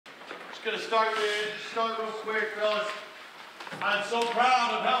Just gonna start real quick, fellas. I'm so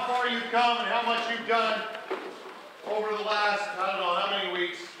proud of how far you've come and how much you've done over the last, I don't know how many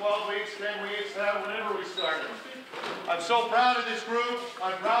weeks, 12 weeks, 10 weeks, whenever we started. I'm so proud of this group.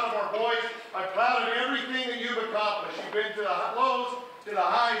 I'm proud of our boys. I'm proud of everything that you've accomplished. You've been to the lows, to the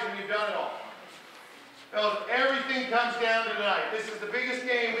highs, and you've done it all. Fellas, everything comes down to tonight. This is the biggest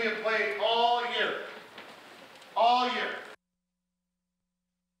game we have played all year. All year.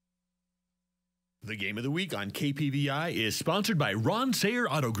 The Game of the Week on KPVI is sponsored by Ron Sayer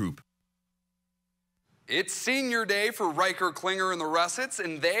Auto Group. It's senior day for Riker, Klinger, and the Russets,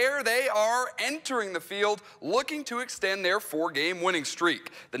 and there they are entering the field looking to extend their 4-game winning streak.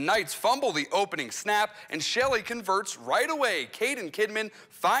 The Knights fumble the opening snap, and Shelley converts right away. Caden Kidman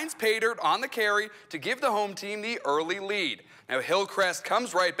finds Paydirt on the carry to give the home team the early lead. Now Hillcrest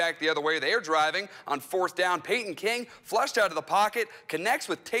comes right back the other way. They are driving on 4th down. Peyton King flushed out of the pocket, connects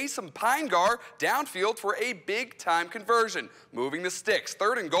with Taysom Pinegar downfield for a big-time conversion. Moving the sticks,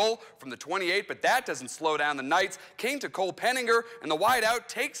 3rd and goal from the 28, but that doesn't slow down the Knights. King to Cole Penninger, and the wideout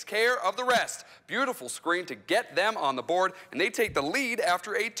takes care of the rest. Beautiful screen to get them on the board, and they take the lead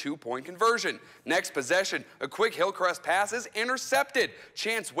after a 2-point conversion. Next possession, a quick Hillcrest pass is intercepted.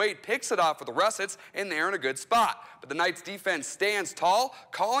 Chance Wade picks it off for the Russets, and they're in a good spot. But the Knights defense stands tall,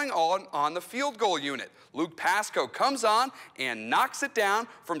 calling on the field goal unit. Luke Pascoe comes on and knocks it down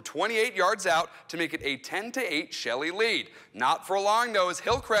from 28 yards out to make it a 10-8 Shelley lead. Not for long, though, as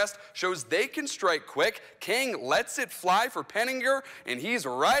Hillcrest shows they can strike quick. King lets it fly for Penninger, and he's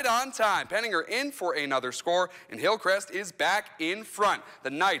right on time. Penninger in for another score, and Hillcrest is back in front.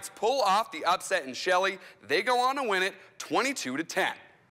 The Knights pull off the upset in Shelley. They go on to win it 22-10.